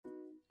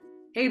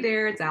Hey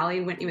there, it's Allie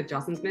Whitney with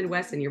Jostens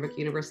Midwest and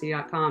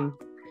yearbookuniversity.com.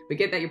 We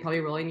get that you're probably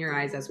rolling your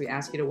eyes as we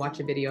ask you to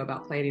watch a video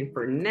about planning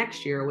for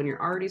next year when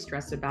you're already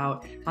stressed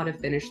about how to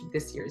finish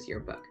this year's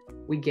yearbook.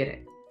 We get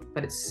it,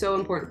 but it's so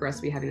important for us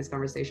to be having this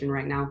conversation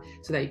right now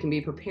so that you can be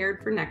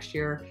prepared for next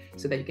year,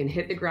 so that you can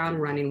hit the ground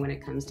running when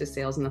it comes to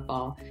sales in the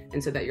fall,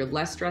 and so that you're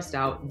less stressed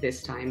out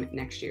this time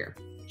next year.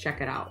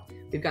 Check it out.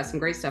 We've got some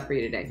great stuff for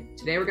you today.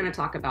 Today, we're going to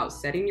talk about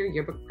setting your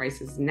yearbook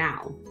prices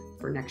now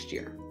for next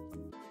year.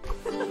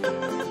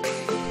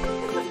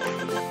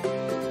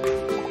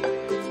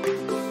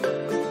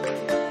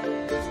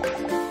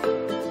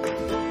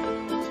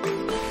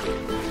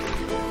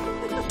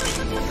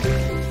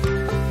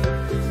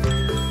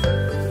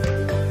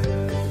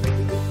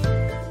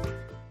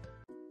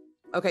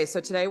 Okay,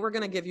 so today we're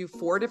going to give you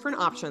 4 different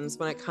options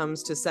when it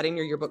comes to setting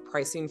your yearbook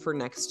pricing for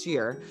next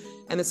year.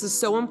 And this is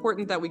so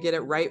important that we get it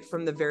right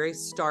from the very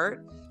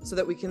start so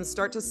that we can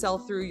start to sell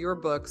through your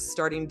books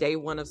starting day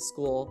 1 of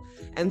school,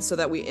 and so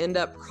that we end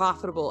up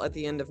profitable at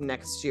the end of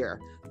next year.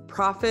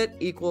 Profit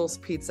equals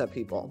pizza,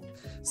 people.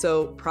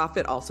 So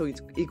profit also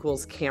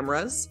equals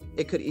cameras.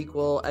 It could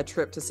equal a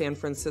trip to San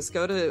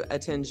Francisco to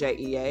attend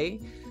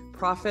JEA.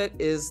 Profit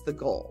is the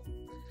goal.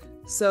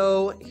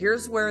 So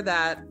here's where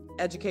that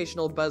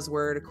educational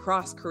buzzword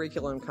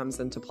cross-curriculum comes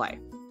into play.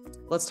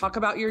 Let's talk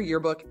about your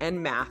yearbook and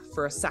math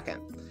for a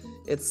second.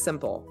 It's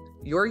simple.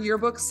 Your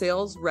yearbook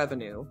sales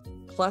revenue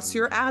plus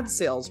your ad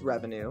sales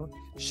revenue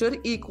should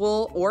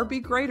equal or be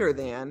greater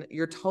than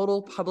your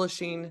total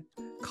publishing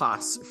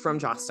costs from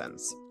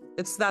Jostens.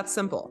 It's that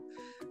simple.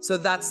 So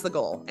that's the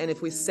goal. And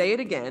if we say it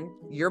again,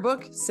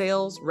 yearbook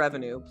sales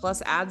revenue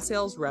plus ad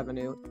sales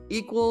revenue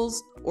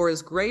equals or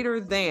is greater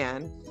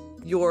than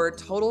your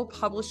total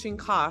publishing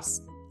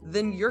costs,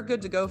 then you're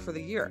good to go for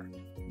the year.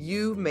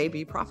 You may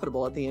be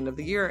profitable at the end of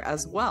the year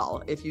as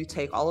well if you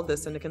take all of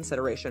this into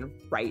consideration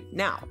right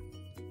now.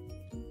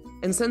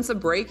 And since a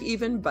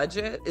break-even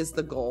budget is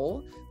the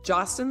goal,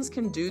 Jostens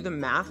can do the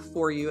math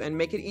for you and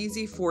make it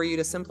easy for you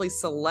to simply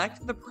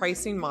select the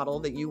pricing model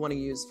that you want to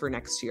use for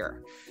next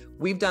year.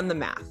 We've done the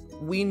math.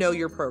 We know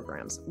your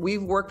programs.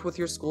 We've worked with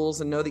your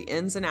schools and know the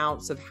ins and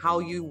outs of how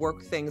you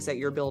work things at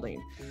your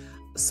building.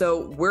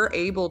 So we're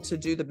able to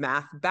do the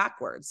math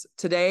backwards.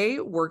 Today,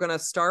 we're going to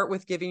start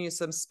with giving you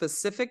some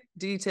specific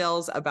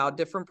details about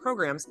different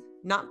programs,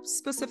 not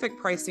specific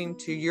pricing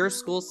to your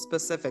school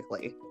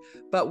specifically,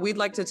 but we'd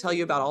like to tell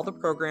you about all the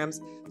programs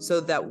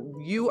so that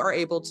you are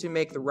able to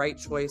make the right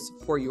choice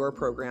for your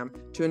program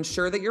to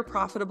ensure that you're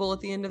profitable at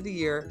the end of the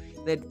year.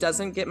 And it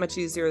doesn't get much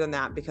easier than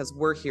that because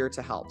we're here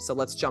to help. So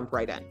let's jump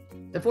right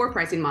in. The 4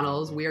 pricing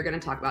models we are going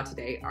to talk about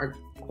today are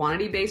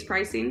quantity-based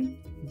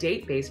pricing,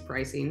 date-based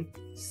pricing,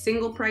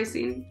 single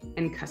pricing,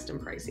 and custom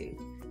pricing.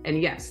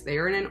 And yes, they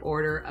are in an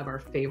order of our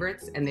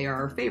favorites, and they are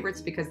our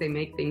favorites because they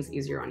make things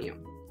easier on you.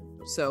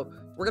 So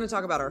we're going to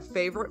talk about our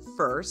favorite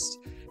first,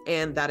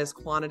 and that is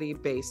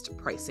quantity-based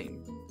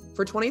pricing.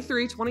 For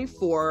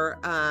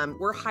 23-24,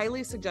 we're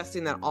highly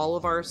suggesting that all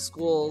of our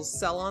schools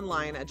sell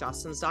online at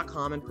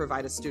jostens.com and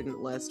provide a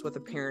student list with the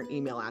parent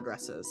email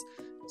addresses,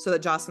 so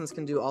that Jostens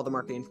can do all the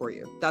marketing for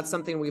you. That's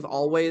something we've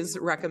always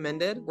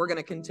recommended. We're going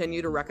to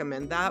continue to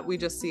recommend that. We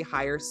just see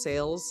higher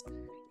sales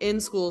in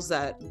schools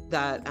that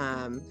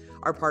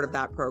are part of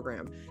that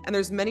program. And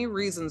there's many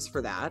reasons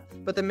for that,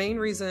 but the main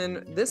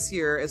reason this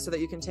year is so that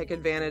you can take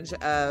advantage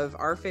of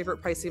our favorite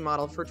pricing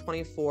model for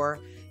 24.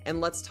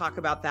 And let's talk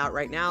about that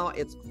right now.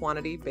 It's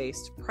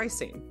quantity-based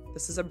pricing.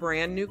 This is a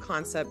brand new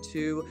concept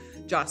to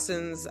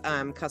Jostens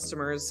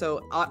customers,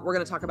 so we're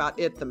going to talk about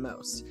it the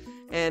most.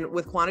 And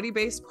with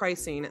quantity-based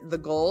pricing, the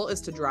goal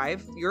is to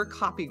drive your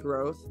copy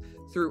growth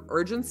through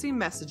urgency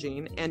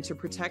messaging and to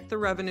protect the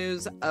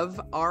revenues of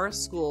our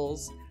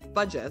schools'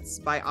 budgets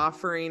by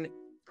offering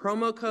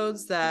promo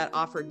codes that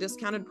offer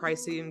discounted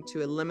pricing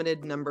to a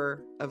limited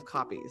number of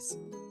copies.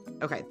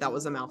 Okay, that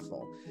was a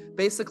mouthful.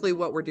 Basically,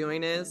 what we're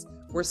doing is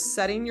we're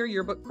setting your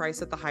yearbook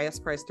price at the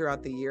highest price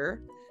throughout the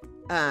year,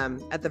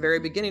 at the very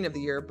beginning of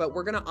the year, but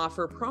we're going to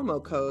offer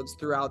promo codes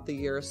throughout the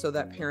year so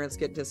that parents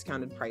get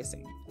discounted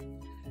pricing.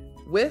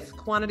 With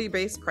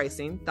quantity-based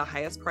pricing, the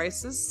highest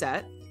price is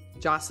set.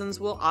 Jostens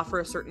will offer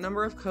a certain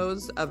number of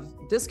codes of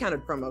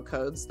discounted promo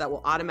codes that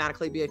will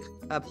automatically be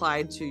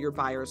applied to your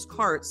buyers'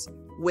 carts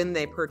when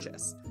they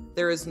purchase.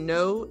 There is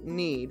no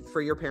need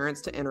for your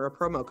parents to enter a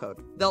promo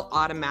code. They'll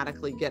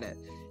automatically get it,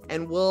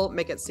 and we'll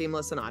make it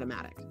seamless and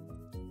automatic.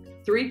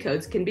 3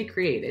 codes can be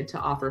created to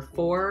offer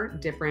 4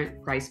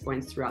 different price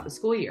points throughout the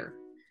school year.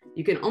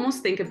 You can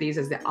almost think of these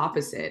as the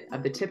opposite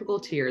of the typical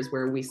tiers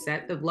where we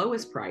set the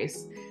lowest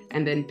price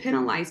and then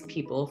penalize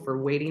people for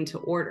waiting to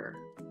order.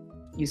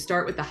 You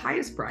start with the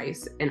highest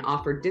price and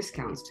offer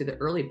discounts to the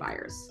early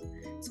buyers.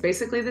 It's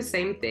basically the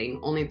same thing,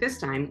 only this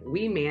time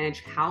we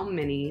manage how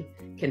many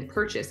can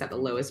purchase at the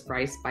lowest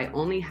price by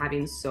only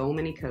having so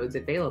many codes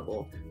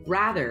available,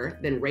 rather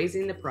than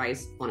raising the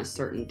price on a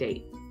certain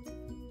date.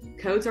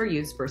 Codes are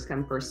used first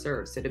come, first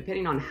serve, so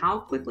depending on how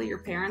quickly your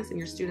parents and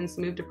your students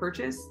move to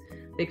purchase,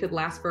 they could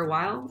last for a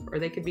while or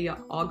they could be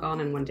all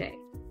gone in one day.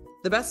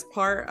 The best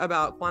part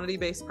about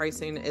quantity-based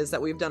pricing is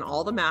that we've done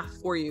all the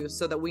math for you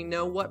so that we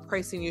know what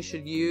pricing you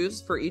should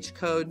use for each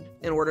code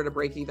in order to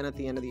break even at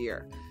the end of the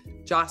year.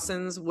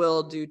 Jostens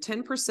will do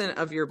 10%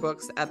 of your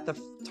books at the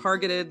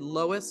targeted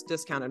lowest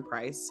discounted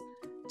price,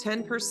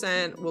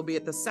 10% will be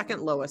at the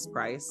second lowest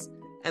price,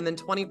 and then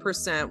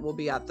 20% will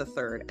be at the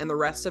third, and the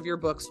rest of your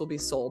books will be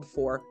sold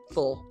for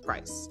full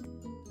price.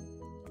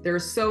 There are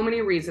so many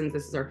reasons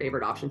this is our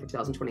favorite option for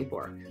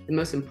 2024. The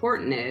most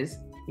important is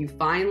you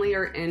finally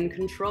are in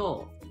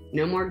control.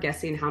 No more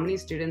guessing how many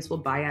students will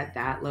buy at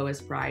that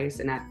lowest price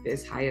and at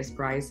this highest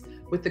price.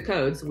 With the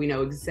codes, we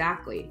know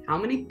exactly how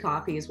many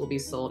copies will be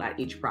sold at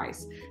each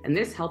price. And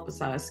this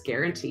helps us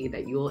guarantee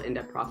that you will end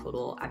up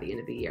profitable at the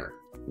end of the year.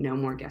 No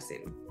more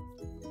guessing.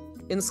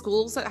 In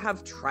schools that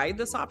have tried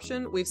this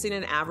option, we've seen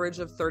an average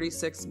of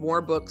 36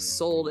 more books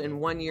sold in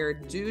 1 year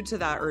due to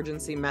that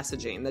urgency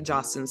messaging that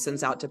Jostens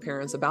sends out to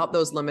parents about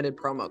those limited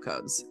promo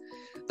codes.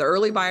 The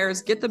early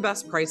buyers get the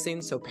best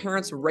pricing, so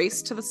parents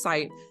race to the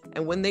site,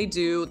 and when they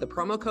do, the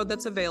promo code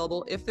that's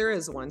available, if there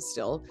is one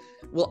still,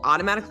 will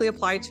automatically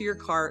apply to your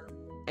cart,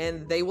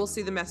 and they will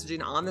see the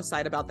messaging on the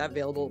site about that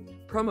available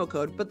promo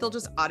code, but they'll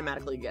just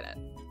automatically get it.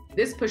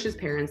 This pushes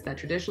parents that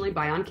traditionally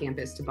buy on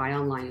campus to buy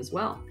online as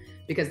well,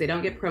 because they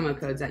don't get promo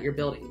codes at your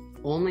building,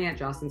 only at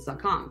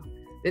jostens.com.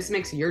 This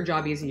makes your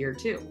job easier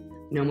too.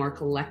 No more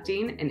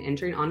collecting and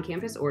entering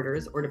on-campus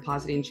orders or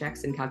depositing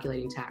checks and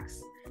calculating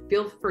tax.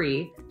 Feel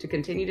free to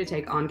continue to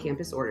take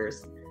on-campus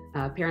orders.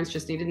 Parents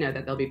just need to know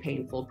that they'll be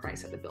paying full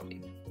price at the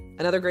building.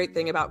 Another great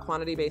thing about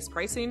quantity-based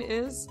pricing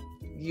is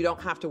you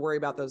don't have to worry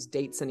about those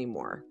dates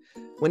anymore.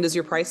 When does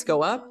your price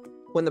go up?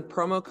 When the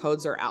promo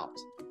codes are out.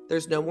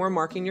 There's no more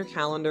marking your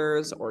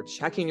calendars or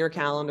checking your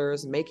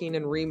calendars, making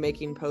and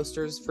remaking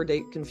posters for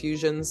date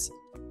confusions.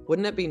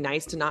 Wouldn't it be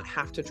nice to not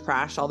have to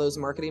trash all those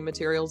marketing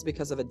materials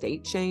because of a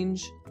date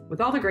change?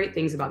 With all the great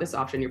things about this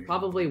option, you're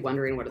probably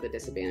wondering what are the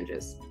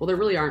disadvantages. Well, there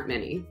really aren't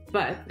many,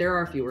 but there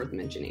are a few worth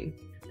mentioning.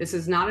 This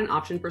is not an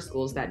option for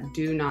schools that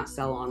do not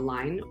sell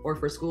online or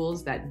for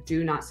schools that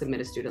do not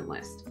submit a student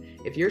list.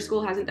 If your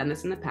school hasn't done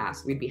this in the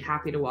past, we'd be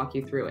happy to walk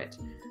you through it,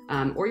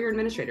 or your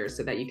administrators,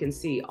 so that you can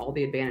see all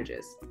the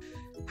advantages.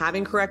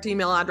 Having correct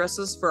email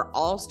addresses for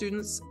all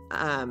students'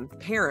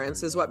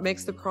 parents is what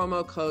makes the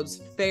promo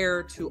codes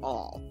fair to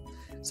all.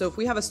 So if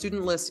we have a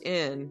student list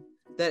in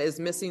that is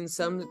missing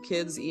some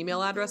kids'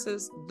 email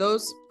addresses,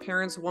 those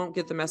parents won't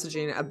get the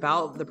messaging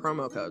about the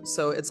promo code.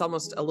 So it's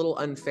almost a little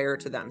unfair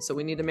to them. So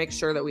we need to make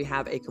sure that we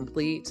have a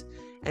complete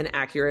and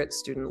accurate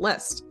student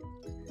list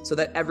so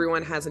that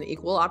everyone has an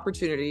equal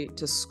opportunity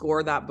to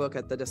score that book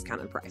at the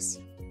discounted price.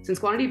 Since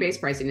quantity-based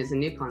pricing is a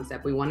new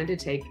concept, we wanted to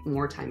take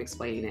more time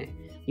explaining it.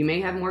 You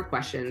may have more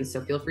questions,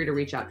 so feel free to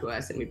reach out to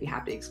us and we'd be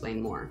happy to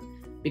explain more.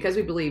 Because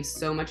we believe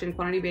so much in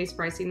quantity-based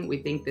pricing, we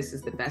think this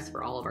is the best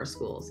for all of our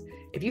schools.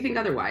 If you think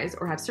otherwise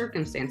or have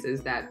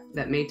circumstances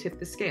that may tip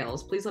the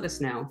scales, please let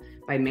us know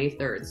by May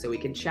 3rd so we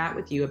can chat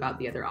with you about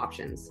the other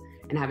options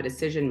and have a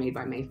decision made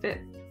by May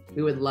 5th.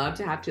 We would love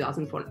to have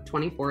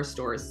 2024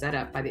 stores set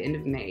up by the end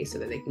of May so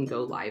that they can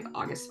go live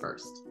August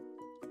 1st.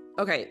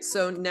 Okay,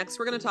 so next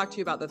we're going to talk to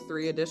you about the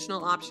 3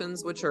 additional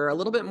options, which are a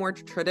little bit more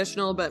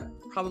traditional, but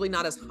probably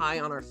not as high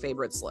on our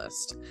favorites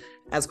list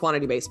as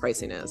quantity-based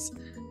pricing is.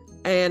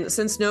 And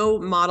since no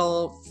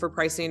model for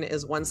pricing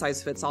is one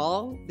size fits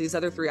all, these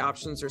other 3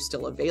 options are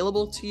still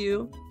available to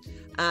you.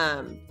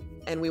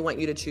 And we want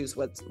you to choose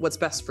what's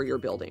best for your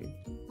building.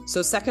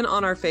 So second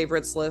on our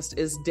favorites list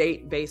is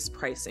date-based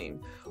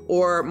pricing,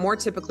 or more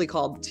typically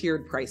called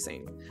tiered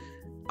pricing.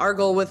 Our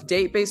goal with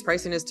date-based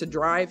pricing is to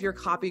drive your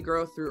copy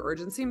growth through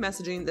urgency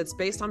messaging that's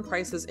based on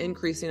prices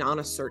increasing on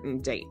a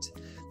certain date.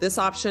 This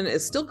option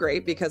is still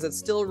great because it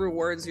still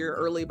rewards your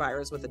early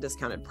buyers with a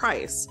discounted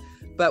price,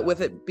 but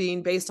with it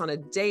being based on a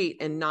date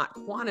and not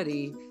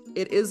quantity,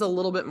 it is a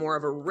little bit more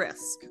of a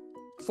risk.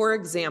 For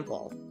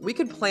example, we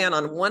could plan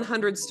on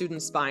 100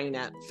 students buying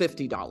at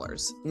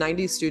 $50,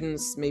 90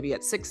 students maybe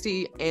at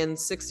 $60, and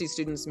 60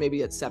 students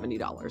maybe at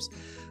 $70.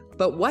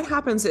 But what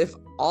happens if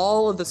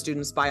all of the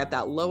students buy at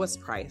that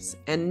lowest price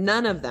and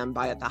none of them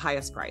buy at the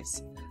highest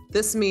price?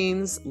 This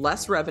means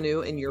less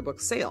revenue in yearbook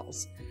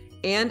sales.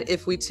 And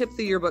if we tip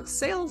the yearbook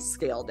sales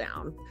scale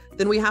down,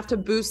 then we have to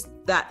boost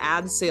that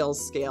ad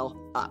sales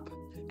scale up.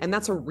 And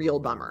that's a real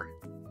bummer.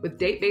 With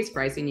date-based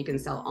pricing, you can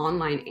sell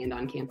online and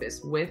on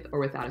campus with or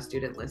without a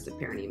student list of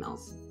parent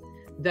emails.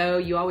 Though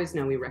you always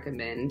know we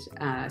recommend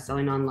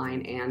selling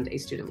online and a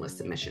student list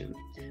submission.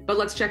 But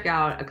let's check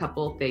out a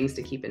couple things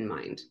to keep in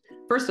mind.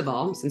 First of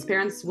all, since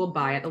parents will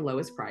buy at the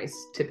lowest price,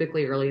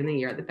 typically early in the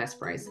year at the best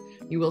price,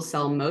 you will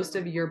sell most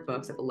of your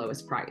books at the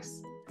lowest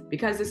price.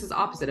 Because this is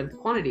opposite of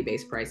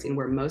quantity-based pricing,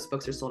 where most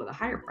books are sold at a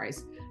higher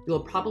price, you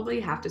will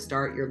probably have to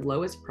start your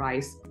lowest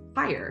price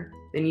higher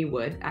than you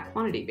would at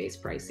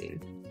quantity-based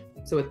pricing.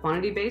 So with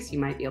quantity-based, you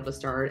might be able to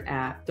start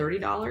at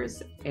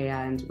 $30,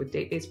 and with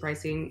date-based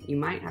pricing, you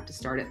might have to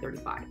start at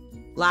 $35.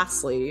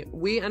 Lastly,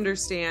 we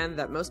understand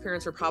that most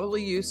parents are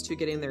probably used to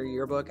getting their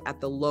yearbook at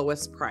the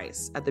lowest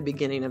price at the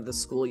beginning of the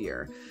school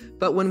year.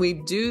 But when we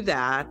do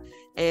that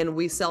and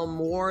we sell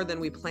more than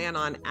we plan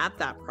on at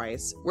that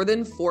price, we're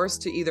then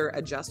forced to either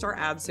adjust our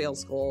ad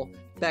sales goal,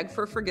 beg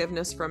for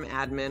forgiveness from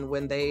admin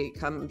when they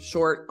come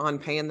short on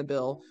paying the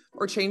bill,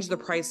 or change the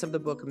price of the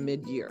book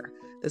mid-year.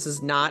 This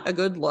is not a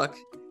good look,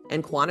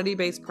 and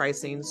quantity-based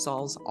pricing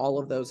solves all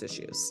of those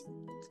issues.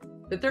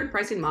 The third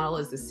pricing model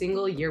is the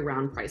single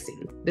year-round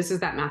pricing. This is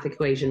that math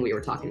equation we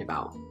were talking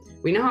about.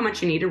 We know how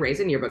much you need to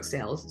raise in yearbook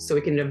sales, so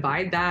we can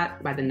divide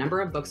that by the number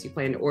of books you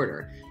plan to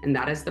order, and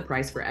that is the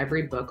price for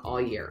every book all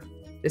year.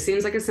 This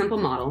seems like a simple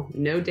model,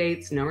 no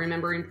dates, no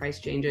remembering price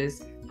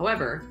changes.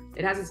 However,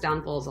 it has its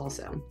downfalls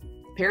also.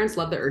 Parents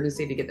love the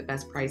urgency to get the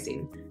best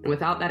pricing, and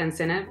without that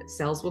incentive,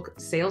 sales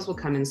will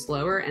come in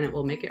slower, and it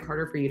will make it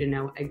harder for you to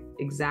know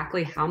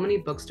exactly how many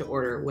books to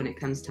order when it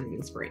comes time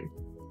in spring.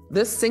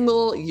 This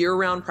single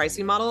year-round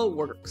pricing model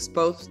works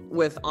both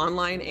with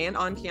online and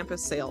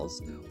on-campus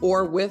sales,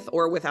 or with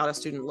or without a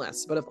student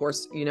list. But of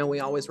course, we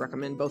always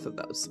recommend both of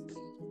those.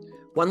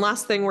 One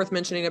last thing worth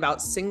mentioning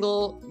about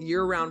single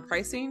year-round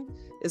pricing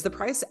is the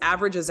price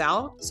averages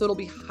out, so it'll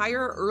be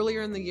higher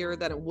earlier in the year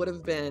than it would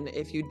have been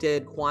if you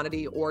did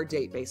quantity or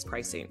date-based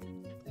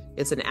pricing.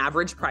 It's an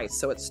average price,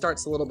 so it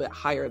starts a little bit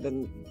higher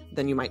than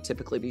you might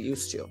typically be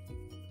used to.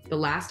 The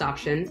last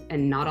option,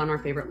 and not on our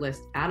favorite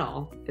list at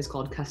all, is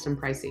called custom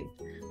pricing.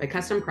 By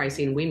custom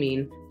pricing, we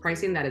mean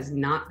pricing that is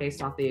not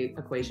based off the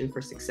equation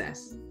for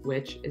success,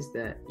 which is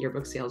the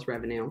yearbook sales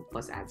revenue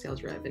plus ad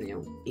sales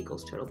revenue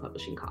equals total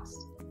publishing cost.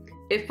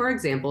 If, for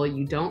example,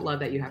 you don't love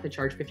that you have to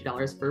charge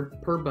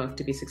 $50 per book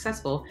to be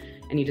successful,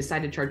 and you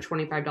decide to charge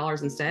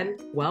 $25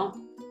 instead,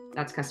 well,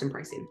 that's custom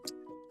pricing.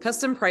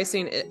 Custom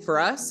pricing for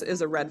us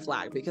is a red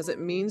flag because it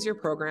means your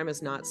program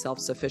is not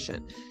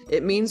self-sufficient.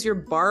 It means you're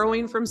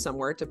borrowing from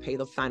somewhere to pay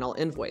the final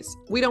invoice.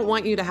 We don't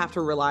want you to have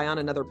to rely on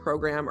another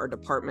program or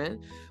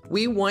department.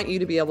 We want you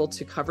to be able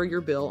to cover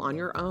your bill on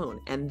your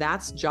own, and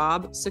that's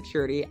job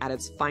security at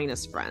its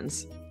finest,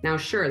 friends. Now,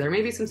 sure, there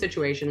may be some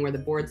situation where the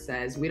board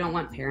says we don't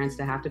want parents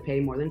to have to pay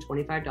more than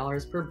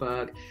 $25 per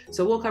book,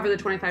 so we'll cover the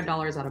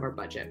 $25 out of our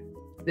budget.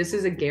 This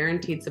is a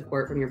guaranteed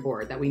support from your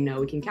board that we know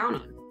we can count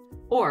on.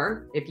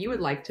 Or if you would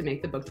like to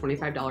make the book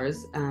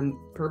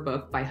 $25 per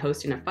book by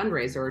hosting a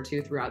fundraiser or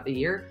two throughout the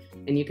year,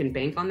 and you can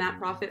bank on that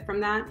profit from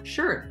that,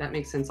 sure, that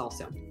makes sense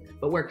also.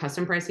 But where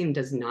custom pricing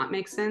does not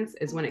make sense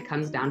is when it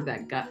comes down to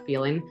that gut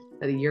feeling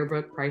that the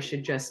yearbook price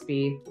should just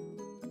be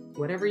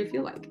whatever you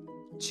feel like.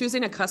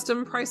 Choosing a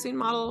custom pricing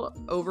model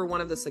over one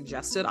of the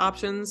suggested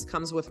options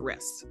comes with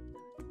risks.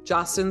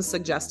 Jostens'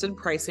 suggested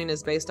pricing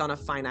is based on a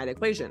finite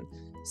equation.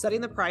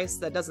 Setting the price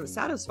that doesn't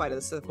satisfy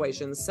this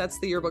equation sets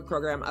the yearbook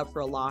program up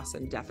for a loss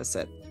and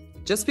deficit.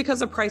 Just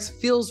because a price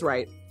feels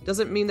right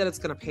doesn't mean that it's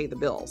going to pay the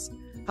bills.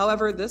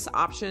 However, this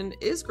option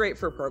is great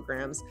for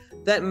programs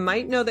that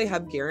might know they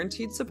have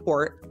guaranteed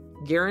support,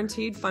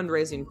 guaranteed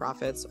fundraising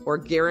profits, or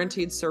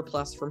guaranteed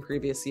surplus from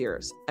previous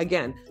years.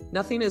 Again,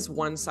 nothing is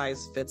one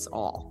size fits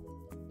all.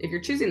 If you're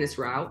choosing this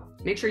route,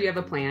 make sure you have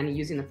a plan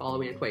using the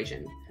following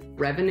equation.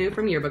 Revenue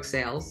from yearbook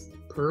sales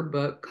per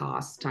book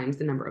cost times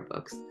the number of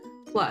books,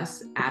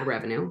 plus ad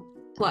revenue,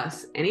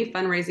 plus any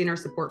fundraising or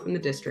support from the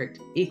district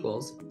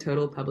equals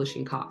total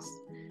publishing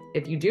costs.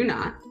 If you do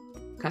not,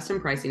 custom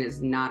pricing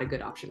is not a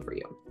good option for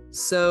you.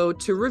 So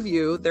to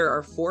review, there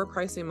are 4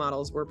 pricing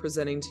models we're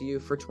presenting to you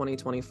for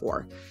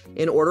 2024.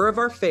 In order of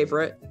our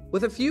favorite,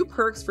 with a few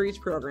perks for each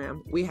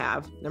program, we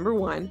have number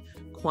 1,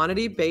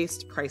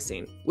 quantity-based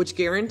pricing, which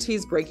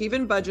guarantees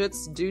break-even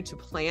budgets due to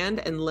planned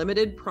and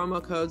limited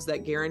promo codes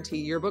that guarantee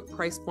yearbook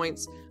price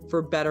points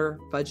for better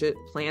budget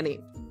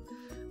planning.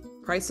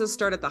 Prices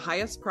start at the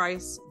highest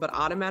price, but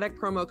automatic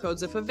promo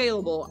codes, if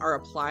available, are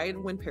applied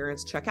when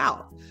parents check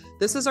out.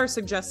 This is our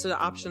suggested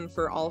option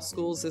for all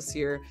schools this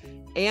year,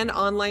 and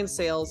online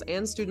sales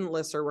and student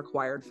lists are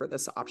required for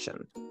this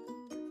option.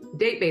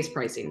 Date-based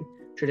pricing,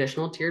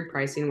 traditional tiered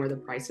pricing where the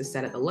price is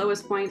set at the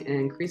lowest point and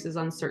increases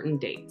on certain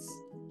dates.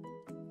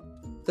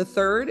 The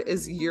third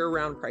is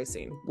year-round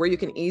pricing, where you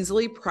can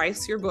easily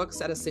price your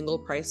books at a single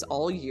price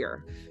all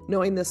year,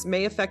 knowing this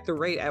may affect the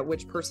rate at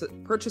which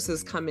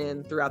purchases come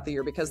in throughout the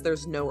year because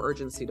there's no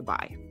urgency to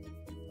buy.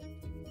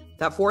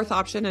 That fourth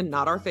option, and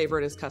not our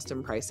favorite, is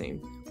custom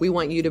pricing. We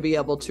want you to be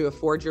able to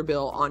afford your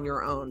bill on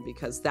your own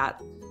because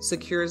that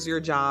secures your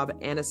job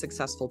and a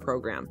successful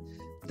program.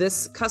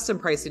 This custom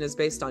pricing is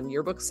based on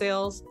yearbook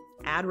sales,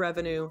 ad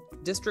revenue,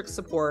 district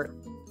support,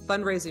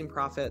 fundraising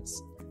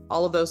profits,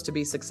 all of those to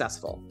be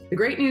successful. The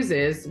great news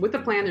is, with the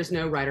plan, there's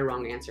no right or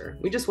wrong answer.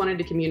 We just wanted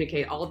to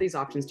communicate all of these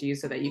options to you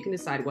so that you can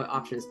decide what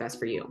option is best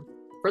for you.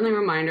 Friendly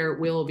reminder,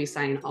 we will be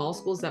signing all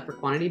schools up for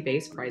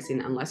quantity-based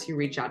pricing unless you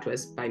reach out to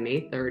us by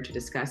May 3rd to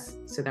discuss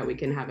so that we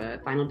can have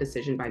a final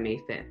decision by May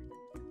 5th.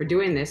 We're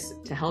doing this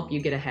to help you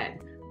get ahead,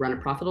 run a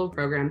profitable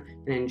program,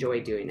 and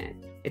enjoy doing it.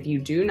 If you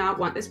do not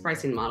want this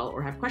pricing model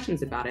or have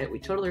questions about it, we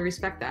totally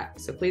respect that.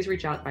 So please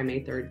reach out by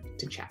May 3rd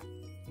to chat.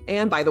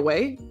 And by the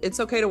way, it's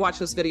okay to watch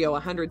this video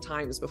 100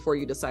 times before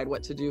you decide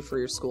what to do for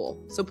your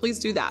school. So please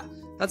do that.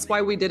 That's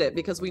why we did it,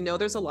 because we know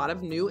there's a lot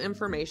of new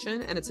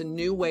information and it's a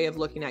new way of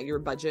looking at your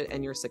budget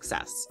and your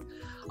success.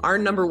 Our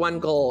number one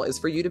goal is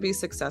for you to be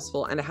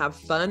successful and to have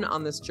fun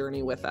on this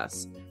journey with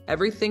us.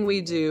 Everything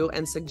we do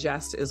and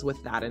suggest is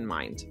with that in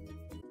mind.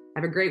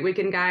 Have a great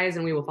weekend, guys,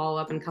 and we will follow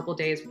up in a couple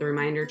days with a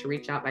reminder to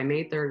reach out by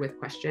May 3rd with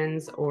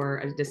questions or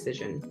a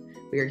decision.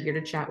 We are here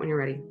to chat when you're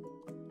ready.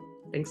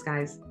 Thanks,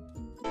 guys.